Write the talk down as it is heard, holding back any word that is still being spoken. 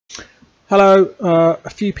Hello, a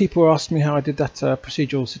few people were asking me how I did that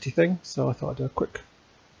procedural city thing, so I thought I'd do a quick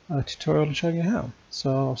tutorial on showing you how. So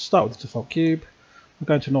I'll start with the default cube. I'm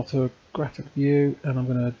going to an orthographic view and I'm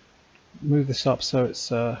going to move this up so it's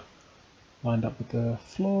lined up with the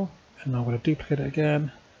floor, and I'm going to duplicate it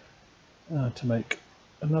again to make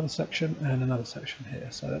another section and another section here.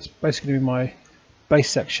 So that's basically my base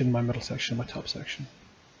section, my middle section, my top section.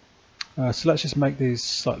 So let's just make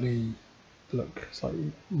these look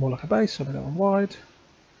slightly more like a base. So I'll make that one wide,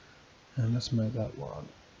 and let's make that one.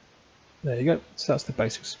 There you go. So that's the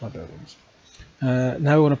basics of my buildings.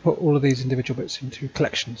 Now we want to put all of these individual bits into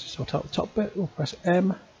collections. So I'll start with the top bit. We'll press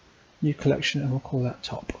M, new collection, and we'll call that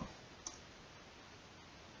top.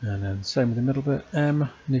 And then same with the middle bit, M,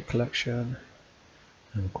 new collection,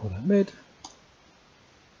 and we'll call that mid.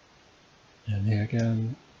 And here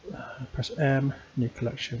again, press M, new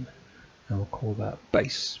collection, and we'll call that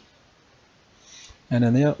base. And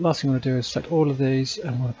then the last thing we want to do is select all of these,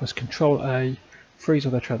 and we're going to press Control A, freeze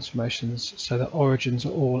all their transformations so that origins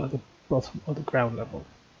are all at the bottom of the ground level.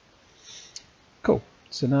 Cool.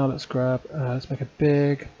 So now let's make a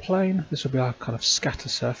big plane. This will be our kind of scatter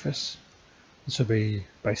surface. This will be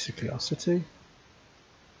basically our city.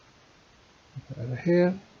 Over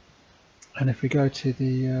here. And if we go to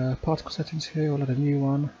the particle settings here, we'll add a new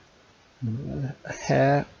one. A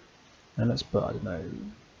hair. And let's put, I don't know,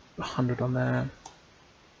 100 on there.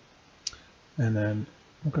 And then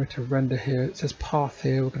we'll go to render here. It says path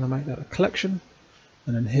here. We're going to make that a collection.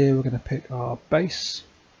 And then here we're going to pick our base.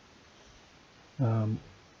 And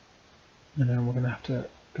then we're going to have to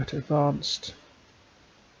go to advanced,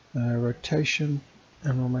 rotation,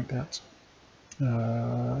 and we'll make that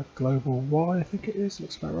global Y, I think it is.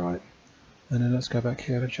 Looks about right. And then let's go back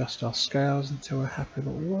here and adjust our scales until we're happy with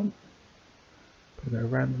what we want. Put a bit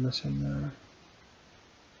of randomness in there.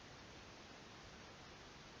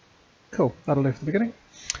 Cool, that'll do for the beginning.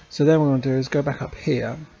 So then what we're going to do is go back up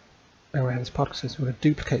here, and we have this particle system. We're going to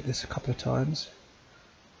duplicate this a couple of times,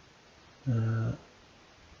 and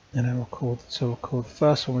then we'll call the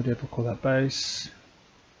first one we did, we'll call that base.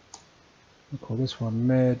 We'll call this one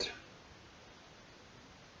mid,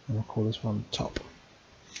 and we'll call this one top.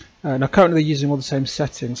 Now currently they're using all the same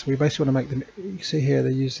settings, so we basically want to make them. You see here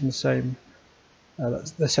they're using the same.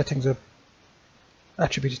 The settings are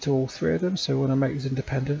attributed to all three of them, so we want to make these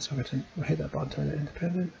independent. So we'll hit that button to make it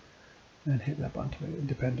independent, and hit that button to make it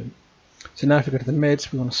independent. So now if we go to the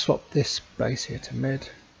mids, we want to swap this base here to mid,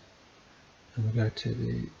 and we go to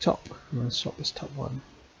the top. We want to swap this top one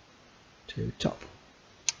to top.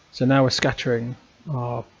 So now we're scattering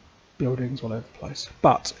our buildings all over the place,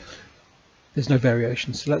 but there's no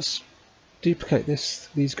variation. So let's duplicate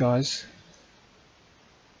these guys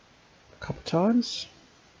a couple of times.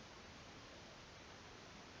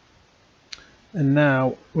 And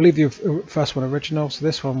now we'll leave the first one original, so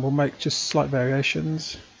this one we'll make just slight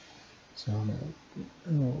variations. So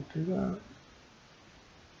we'll do that.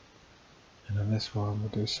 And then this one we'll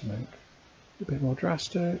do something a bit more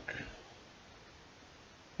drastic.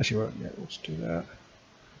 Actually, we won't yet, we'll just do that.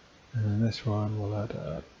 And then this one we'll add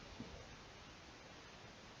a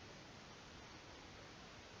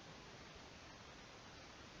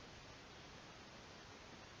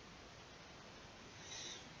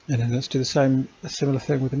and then let's do a similar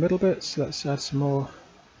thing with the middle bits. So let's add some more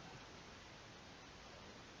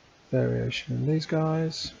variation in these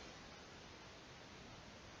guys.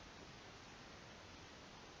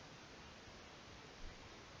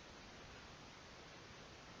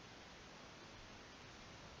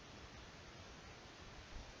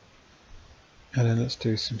 And then let's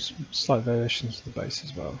do some slight variations to the base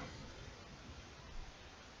as well.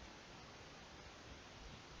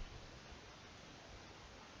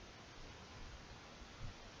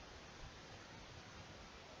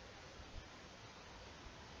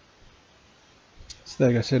 So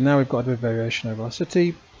there you go. So now we've got a bit of variation over our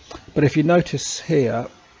city. But if you notice here,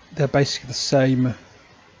 they're basically the same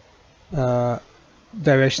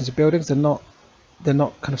variations of buildings. They're not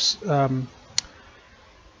kind of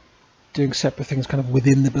doing separate things kind of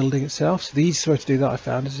within the building itself. So the easiest way to do that, I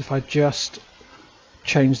found, is if I just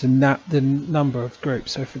change the number of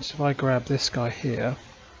groups. So for instance, if I grab this guy here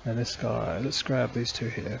and this guy, let's grab these two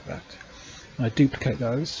here in fact, and I duplicate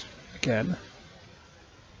those again,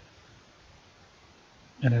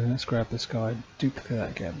 and then let's grab this guy, duplicate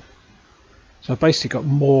that again. So I've basically got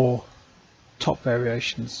more top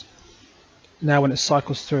variations. Now when it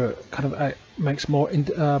cycles through, it kind of makes more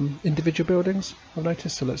individual buildings, I've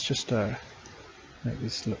noticed. So let's just make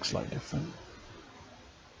this look slightly different.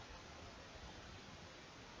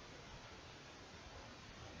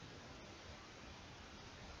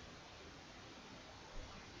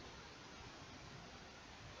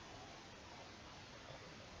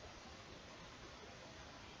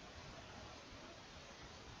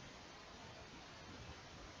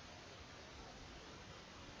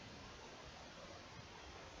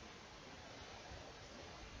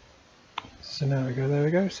 So now there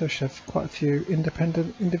we go. So I should have quite a few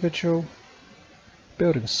independent individual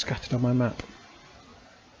buildings scattered on my map.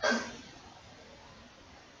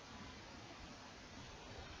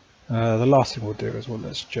 The last thing we'll do is, well,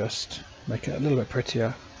 let's just make it a little bit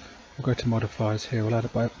prettier. We'll go to modifiers here, we'll add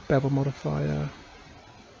a bevel modifier.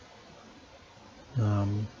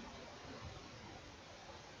 And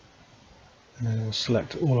then we'll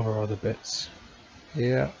select all of our other bits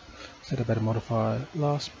here. Set a bevel modifier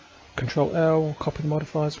last. Control L, copy the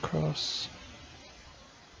modifiers across.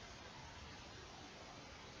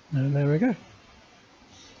 And there we go.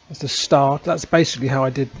 That's the start. That's basically how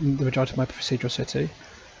I did the majority of my procedural city.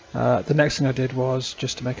 The next thing I did was,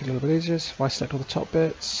 just to make it a little bit easier, if I select all the top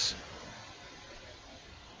bits,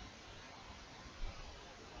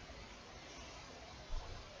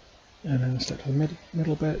 and then select all the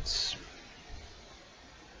middle bits.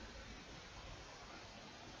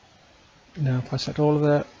 Now if I select all of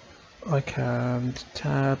it, I can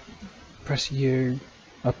tab, press U,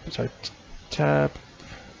 tab,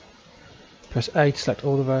 press A to select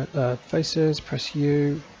all the faces, press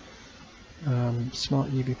U, Smart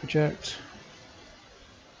UV Project,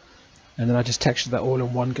 and then I just textured that all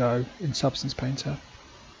in one go in Substance Painter.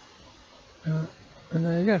 And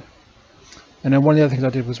there you go. And then one of the other things I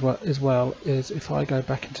did was as well is, if I go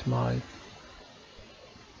back into my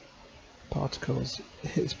particles,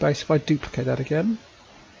 hit space, if I duplicate that again,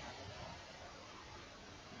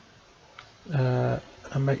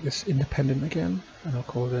 and make this independent again, and I'll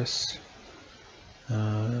call this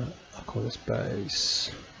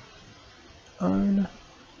base own.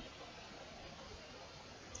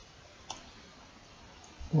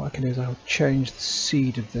 What I can do is I'll change the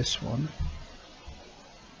seed of this one,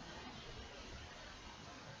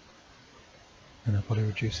 and I'll probably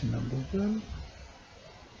reduce the number of them.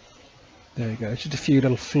 There you go. It's just a few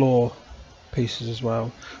little floor pieces as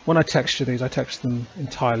well. When I texture these, I texture them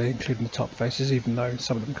entirely, including the top faces, even though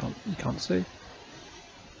some of them you can't see.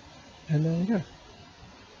 And there you go.